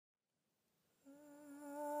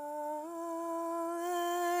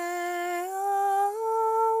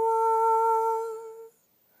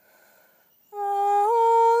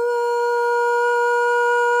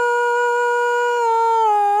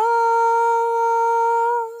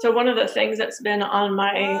So one of the things that's been on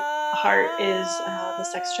my heart is the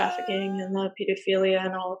sex trafficking and the pedophilia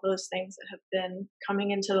and all of those things that have been coming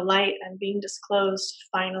into the light and being disclosed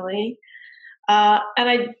finally. And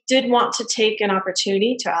I did want to take an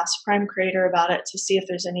opportunity to ask Prime Creator about it to see if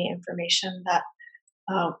there's any information that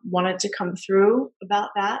wanted to come through about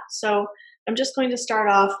that. So I'm just going to start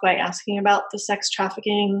off by asking about the sex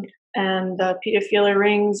trafficking and the pedophilia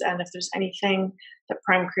rings, and if there's anything that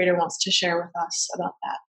Prime Creator wants to share with us about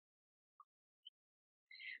that.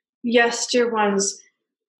 Yes, dear ones,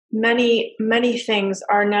 many, many things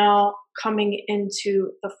are now coming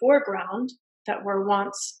into the foreground that were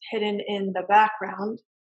once hidden in the background.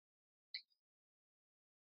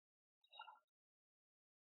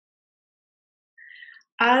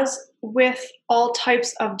 As with all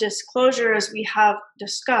types of disclosure, as we have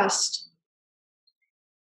discussed,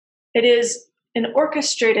 it is an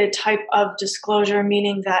orchestrated type of disclosure,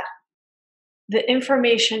 meaning that the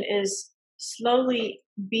information is slowly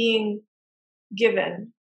being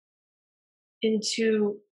given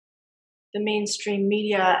into the mainstream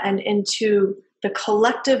media and into the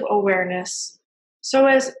collective awareness so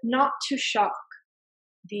as not to shock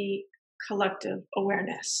the collective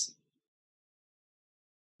awareness.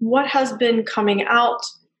 What has been coming out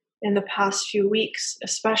in the past few weeks,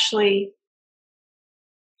 especially,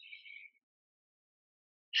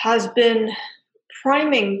 has been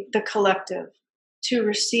priming the collective to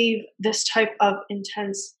receive this type of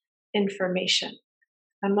intense information.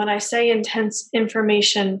 And when I say intense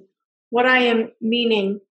information, what I am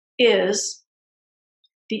meaning is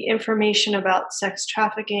the information about sex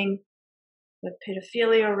trafficking, the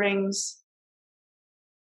pedophilia rings.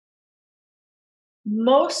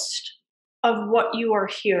 Most of what you are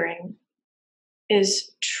hearing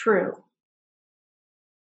is true.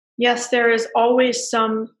 Yes, there is always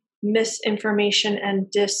some misinformation and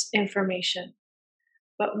disinformation,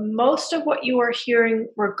 but most of what you are hearing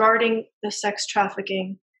regarding the sex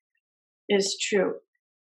trafficking is true.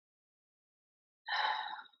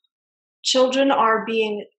 Children are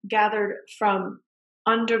being gathered from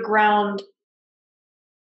underground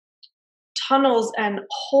tunnels and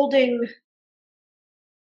holding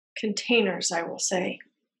containers, I will say,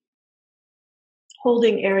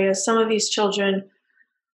 holding areas. Some of these children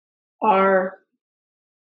are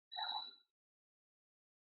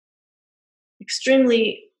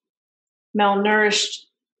extremely malnourished,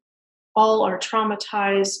 all are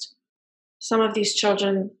traumatized. Some of these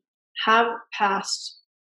children have passed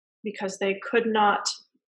because they could not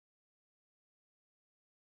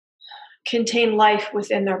contain life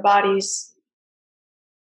within their bodies.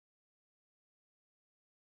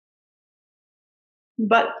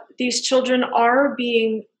 But these children are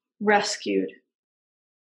being rescued.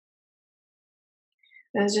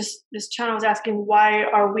 And it's just this channel is asking, why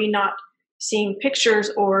are we not seeing pictures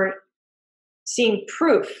or seeing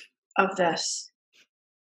proof of this?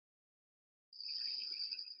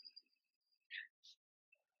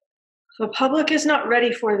 The public is not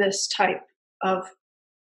ready for this type of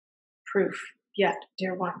proof yet,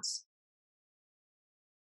 dear ones.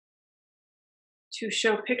 To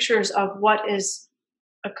show pictures of what is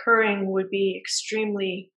occurring would be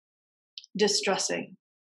extremely distressing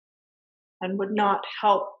and would not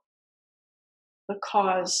help the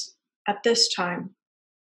cause at this time.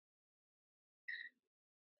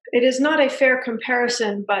 It is not a fair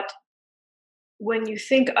comparison, but when you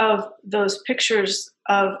think of those pictures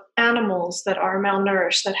of animals that are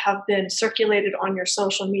malnourished that have been circulated on your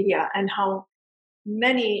social media and how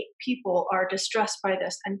many people are distressed by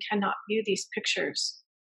this and cannot view these pictures.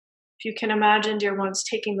 If you can imagine, dear ones,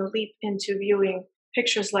 taking the leap into viewing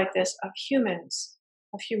pictures like this of humans,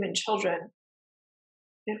 of human children,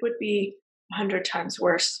 it would be 100 times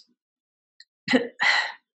worse.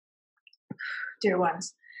 Dear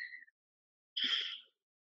ones.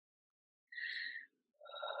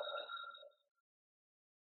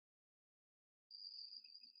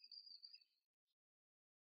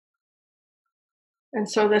 And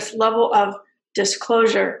so this level of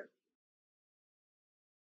disclosure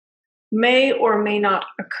may or may not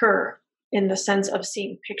occur in the sense of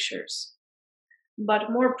seeing pictures,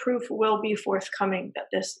 but more proof will be forthcoming that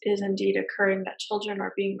this is indeed occurring, that children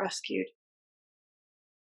are being rescued.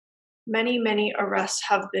 Many, many arrests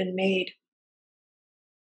have been made.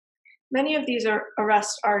 Many of these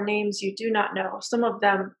arrests are names you do not know. Some of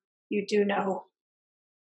them you do know.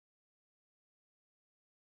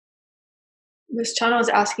 This channel is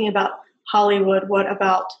asking about Hollywood. What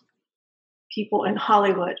about people in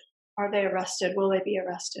Hollywood? Are they arrested? Will they be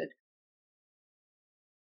arrested?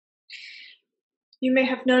 You may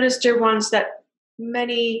have noticed, dear ones, that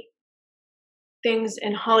many things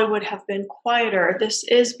in Hollywood have been quieter, this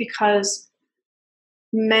is because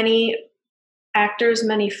many actors,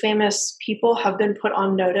 many famous people have been put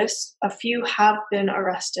on notice. A few have been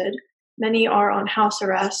arrested. Many are on house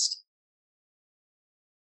arrest.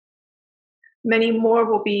 Many more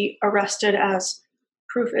will be arrested as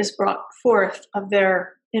proof is brought forth of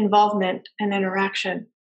their involvement and interaction.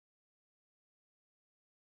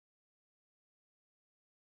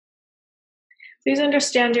 Please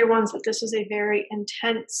understand, dear ones, that this is a very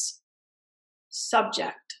intense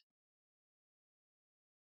subject.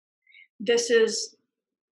 This is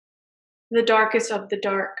the darkest of the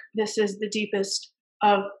dark. This is the deepest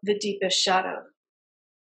of the deepest shadow.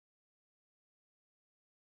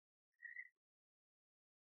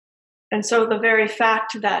 And so the very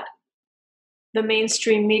fact that the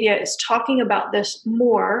mainstream media is talking about this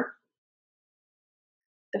more,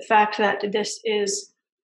 the fact that this is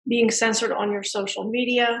being censored on your social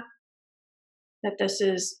media, that this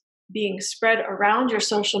is being spread around your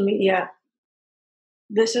social media,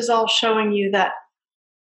 this is all showing you that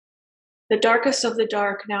the darkest of the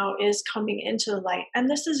dark now is coming into the light. And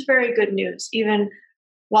this is very good news, even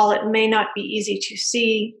while it may not be easy to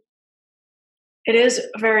see. It is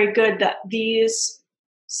very good that these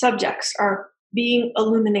subjects are being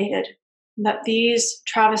illuminated, that these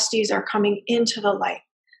travesties are coming into the light,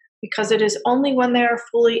 because it is only when they are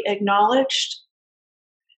fully acknowledged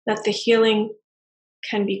that the healing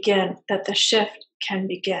can begin, that the shift can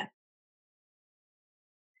begin.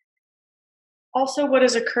 Also, what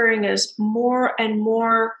is occurring is more and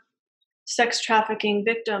more sex trafficking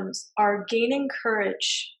victims are gaining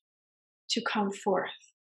courage to come forth.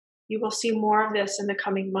 You will see more of this in the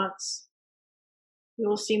coming months. You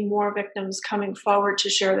will see more victims coming forward to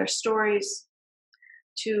share their stories,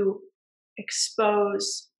 to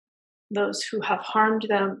expose those who have harmed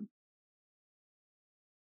them.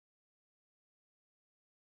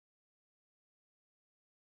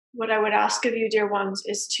 What I would ask of you, dear ones,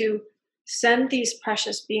 is to send these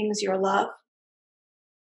precious beings your love.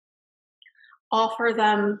 Offer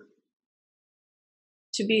them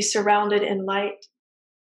to be surrounded in light.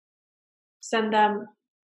 Send them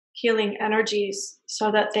healing energies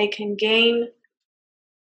so that they can gain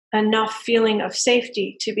enough feeling of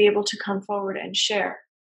safety to be able to come forward and share.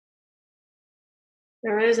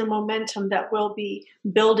 There is a momentum that will be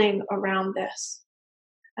building around this.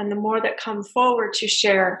 And the more that come forward to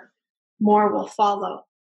share, more will follow.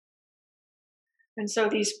 And so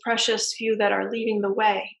these precious few that are leading the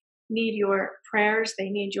way need your prayers, they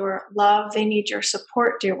need your love, they need your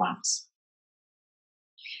support, dear ones.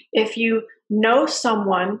 If you know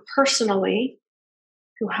someone personally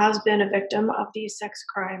who has been a victim of these sex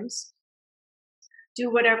crimes,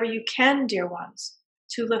 do whatever you can, dear ones,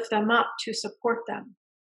 to lift them up, to support them.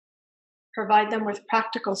 Provide them with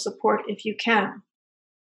practical support if you can.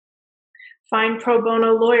 Find pro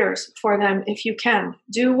bono lawyers for them if you can.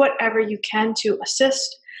 Do whatever you can to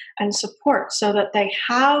assist and support so that they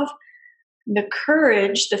have the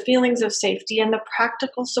courage, the feelings of safety, and the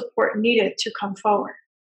practical support needed to come forward.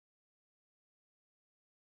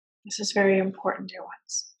 This is very important, dear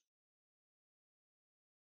ones.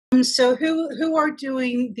 So who are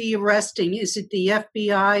doing the arresting? Is it the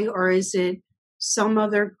FBI or is it some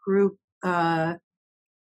other group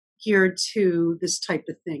geared to this type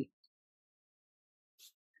of thing?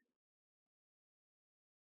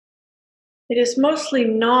 It is mostly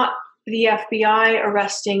not the FBI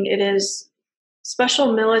arresting. It is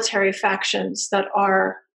special military factions that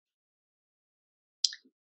are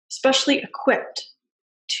specially equipped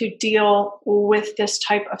to deal with this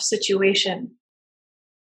type of situation.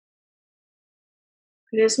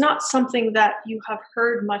 It is not something that you have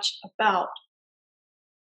heard much about.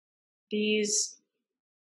 This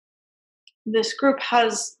group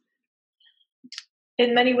has,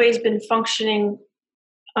 in many ways, been functioning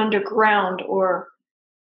underground or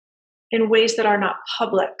in ways that are not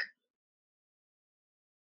public.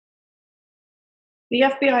 The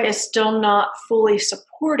FBI is still not fully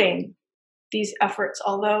supporting these efforts,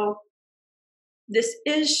 although this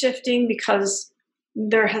is shifting because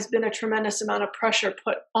there has been a tremendous amount of pressure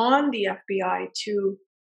put on the FBI to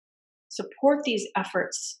support these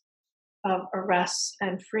efforts of arrests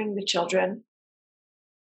and freeing the children.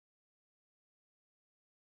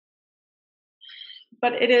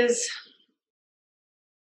 But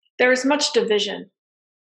there is much division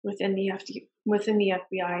within the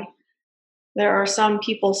FBI. There are some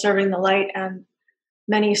people serving the light and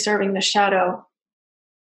many serving the shadow.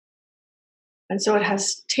 And so it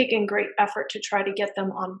has taken great effort to try to get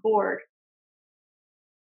them on board.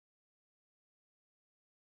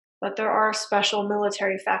 But there are special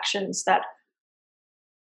military factions that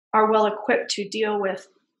are well equipped to deal with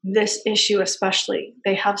this issue, especially.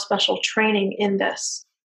 They have special training in this.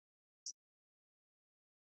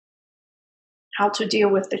 How to deal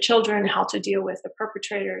with the children, how to deal with the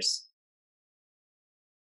perpetrators.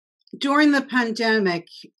 During the pandemic,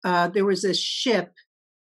 there was a ship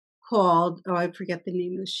called, oh, I forget the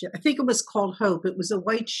name of the ship. I think it was called Hope. It was a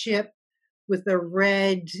white ship with a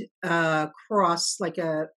red cross, like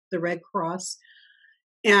the Red Cross.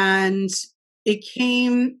 And it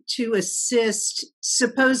came to assist,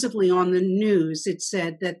 supposedly on the news. It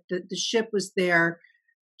said that the ship was there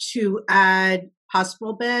to add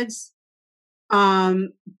hospital beds.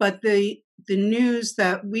 But the news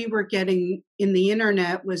that we were getting in the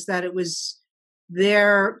internet was that it was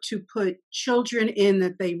there to put children in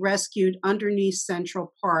that they rescued underneath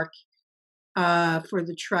Central Park for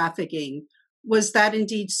the trafficking. Was that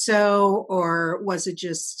indeed so, or was it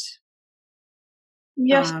just?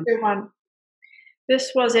 Yes, dear one.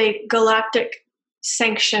 This was a galactic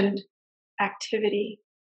sanctioned activity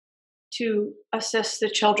to assist the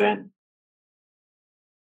children.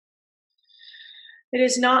 It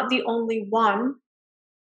is not the only one.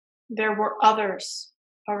 There were others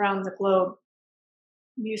around the globe.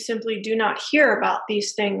 You simply do not hear about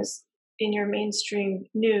these things in your mainstream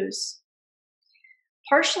news,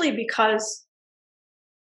 partially because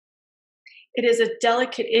it is a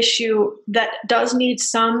delicate issue that does need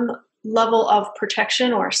some level of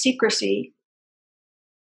protection or secrecy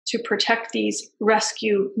to protect these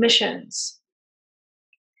rescue missions.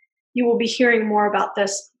 You will be hearing more about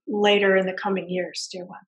this later in the coming years, dear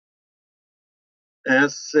one.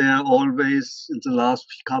 As there always in the last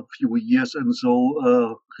few years and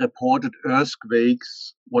so reported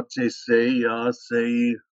earthquakes, what they say,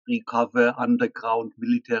 they recover underground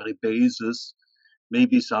military bases,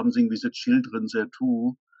 maybe something with the children there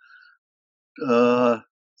too.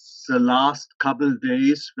 The last couple of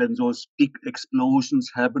days when those big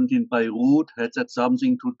explosions happened in Beirut, had that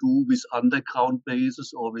something to do with underground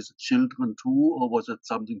bases or with the children too, or was it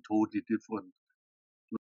something totally different?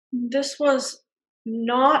 This was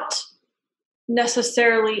not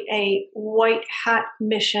necessarily a white hat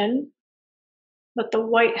mission, but the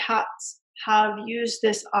white hats have used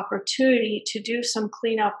this opportunity to do some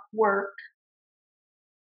cleanup work.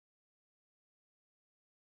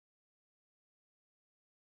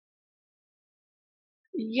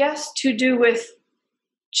 Yes, to do with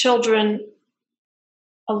children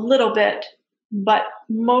a little bit, but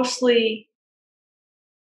mostly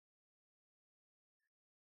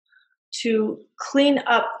to clean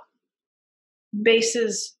up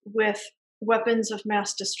bases with weapons of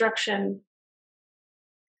mass destruction,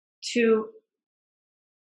 to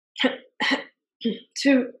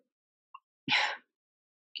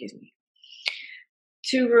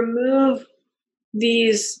remove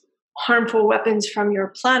these harmful weapons from your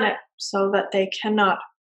planet so that they cannot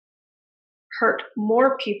hurt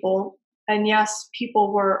more people. And yes,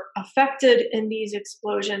 people were affected in these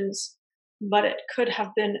explosions, but it could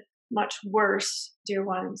have been much worse, dear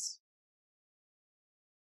ones.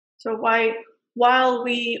 So while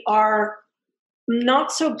we are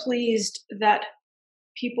not so pleased that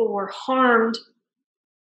people were harmed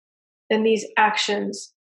in these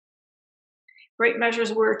actions, great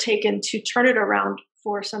measures were taken to turn it around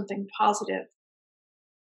for something positive.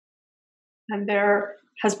 And there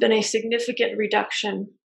has been a significant reduction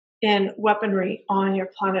in weaponry on your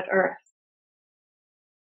planet Earth.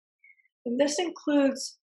 And this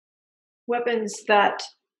includes weapons that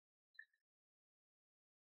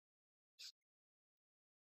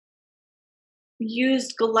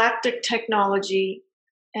used galactic technology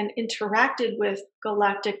and interacted with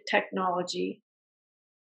galactic technology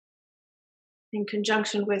in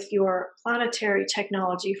conjunction with your planetary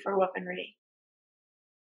technology for weaponry.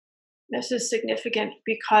 This is significant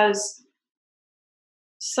because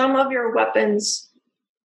some of your weapons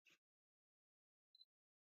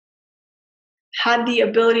had the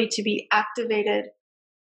ability to be activated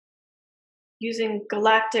using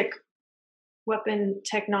galactic weapon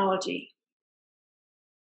technology.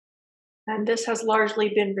 And this has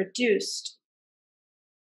largely been reduced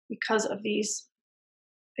because of these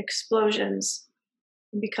explosions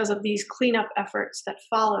and because of these cleanup efforts that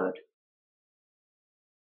followed.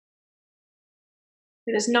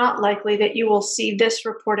 It is not likely that you will see this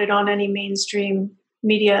reported on any mainstream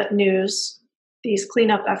media news, these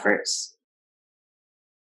cleanup efforts.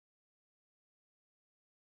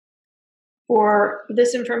 For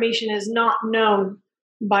this information is not known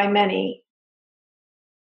by many.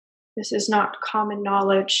 This is not common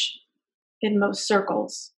knowledge in most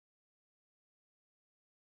circles.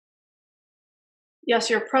 Yes,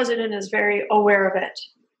 your president is very aware of it.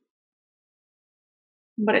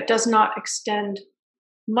 but it does not extend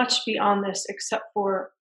much beyond this, except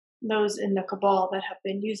for those in the cabal that have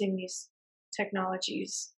been using these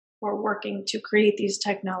technologies or working to create these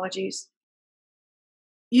technologies.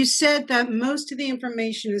 You said that most of the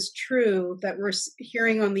information is true that we're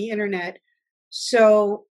hearing on the internet.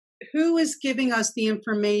 So who is giving us the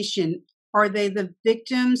information? Are they the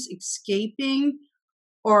victims escaping,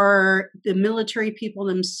 or the military people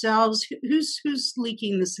themselves? Who's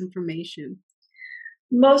leaking this information?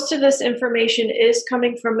 Most of this information is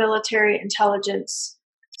coming from military intelligence.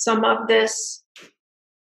 Some of this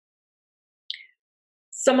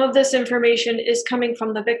information is coming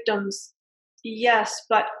from the victims. Yes,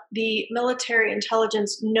 but the military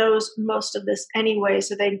intelligence knows most of this anyway,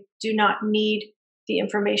 so they do not need the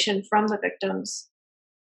information from the victims.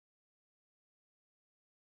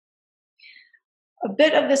 A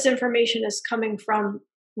bit of this information is coming from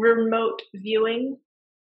remote viewing,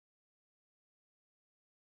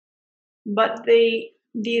 but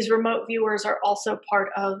these remote viewers are also part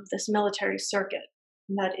of this military circuit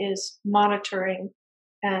that is monitoring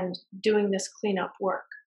and doing this cleanup work.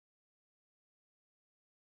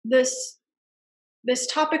 This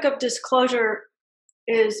topic of disclosure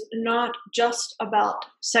is not just about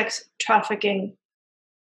sex trafficking.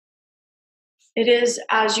 It is,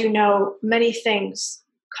 as you know, many things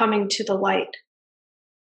coming to the light.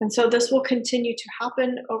 And so this will continue to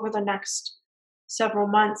happen over the next several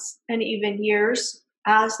months and even years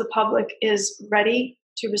as the public is ready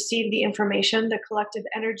to receive the information. The collective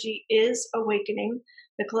energy is awakening.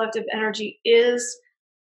 The collective energy is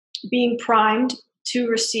being primed to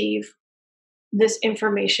receive this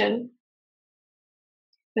information.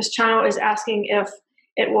 This channel is asking if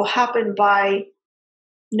it will happen by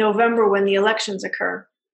November when the elections occur.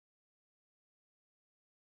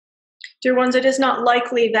 Dear ones, it is not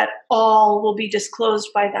likely that all will be disclosed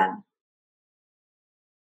by then.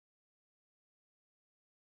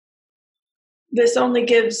 This only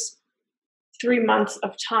gives 3 months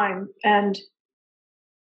of time, and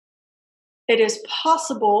it is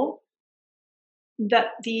possible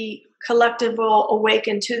that the collective will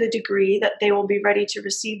awaken to the degree that they will be ready to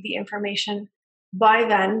receive the information by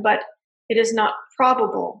then, but it is not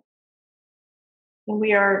probable. And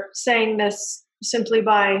we are saying this simply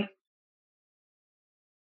by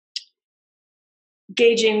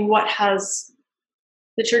gauging what has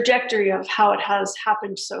the trajectory of how it has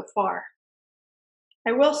happened so far.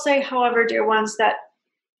 I will say, however, dear ones, that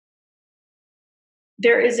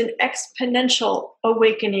there is an exponential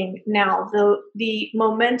awakening now. The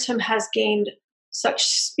momentum has gained such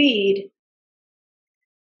speed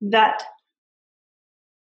that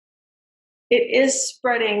it is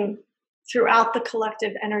spreading throughout the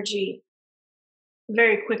collective energy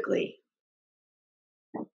very quickly.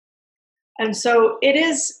 And so it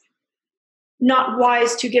is not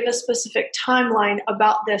wise to give a specific timeline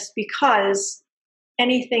about this, because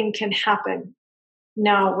anything can happen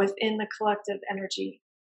now within the collective energy.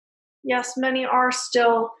 Yes, many are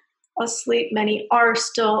still asleep, many are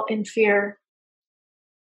still in fear,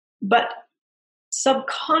 but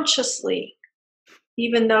subconsciously,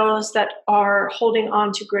 even those that are holding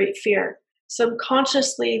on to great fear,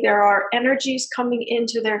 subconsciously there are energies coming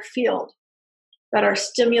into their field that are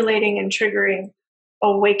stimulating and triggering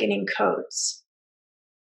awakening codes.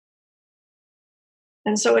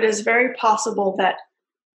 And so it is very possible that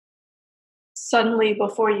suddenly,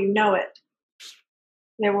 before you know it,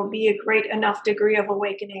 there will be a great enough degree of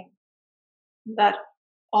awakening that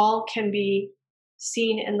all can be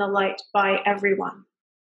seen in the light by everyone.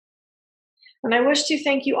 And I wish to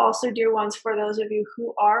thank you also, dear ones, for those of you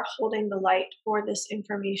who are holding the light for this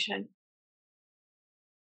information.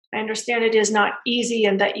 I understand it is not easy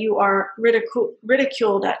and that you are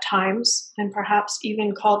ridiculed at times, and perhaps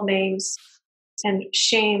even called names and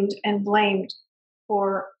shamed and blamed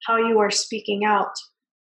for how you are speaking out.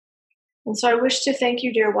 And so I wish to thank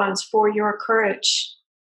you, dear ones, for your courage.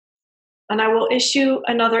 And I will issue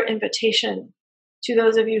another invitation to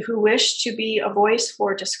those of you who wish to be a voice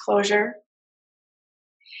for disclosure.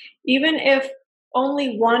 Even if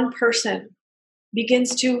only one person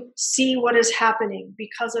begins to see what is happening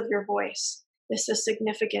because of your voice, this is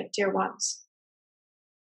significant, dear ones.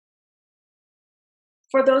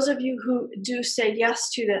 For those of you who do say yes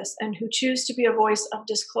to this and who choose to be a voice of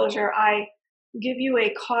disclosure, I give you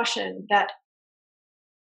a caution that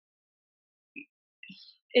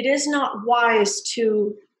it is not wise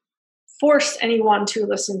to force anyone to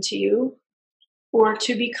listen to you or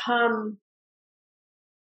to become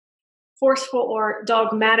forceful or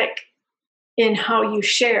dogmatic in how you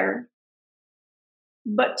share,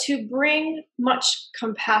 but to bring much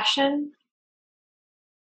compassion,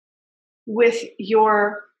 with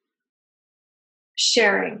your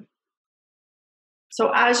sharing.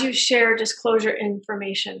 So as you share disclosure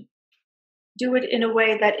information, do it in a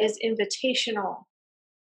way that is invitational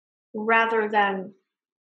rather than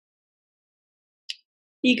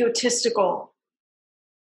egotistical.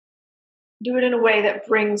 Do it in a way that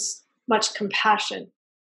brings much compassion.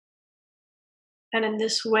 And in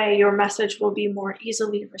this way, your message will be more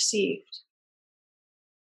easily received.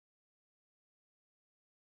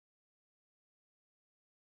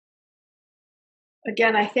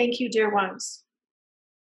 Again, I thank you, dear ones,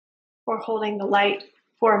 for holding the light,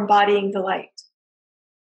 for embodying the light.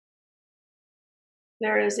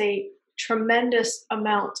 There is a tremendous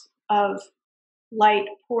amount of light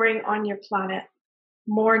pouring on your planet,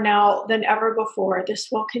 more now than ever before. This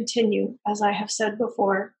will continue, as I have said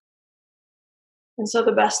before. And so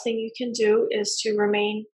the best thing you can do is to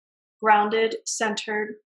remain grounded,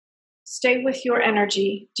 centered, stay with your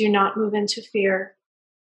energy. Do not move into fear.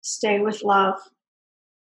 Stay with love.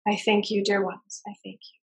 I thank you, dear ones. I thank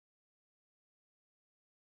you.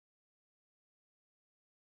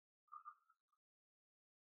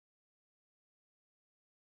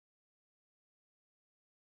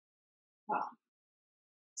 Wow.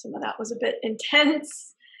 Some of that was a bit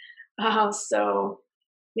intense. So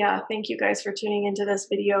yeah, thank you guys for tuning into this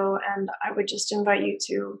video. And I would just invite you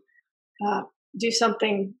to do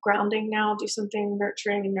something grounding now, do something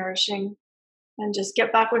nurturing and nourishing, and just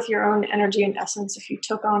get back with your own energy and essence. If you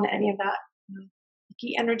took on any of that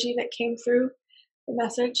icky energy that came through the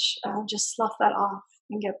message, just slough that off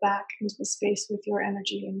and get back into the space with your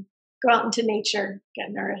energy and go out into nature,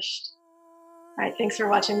 get nourished. All right, thanks for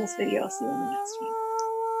watching this video. I'll see you in the next one.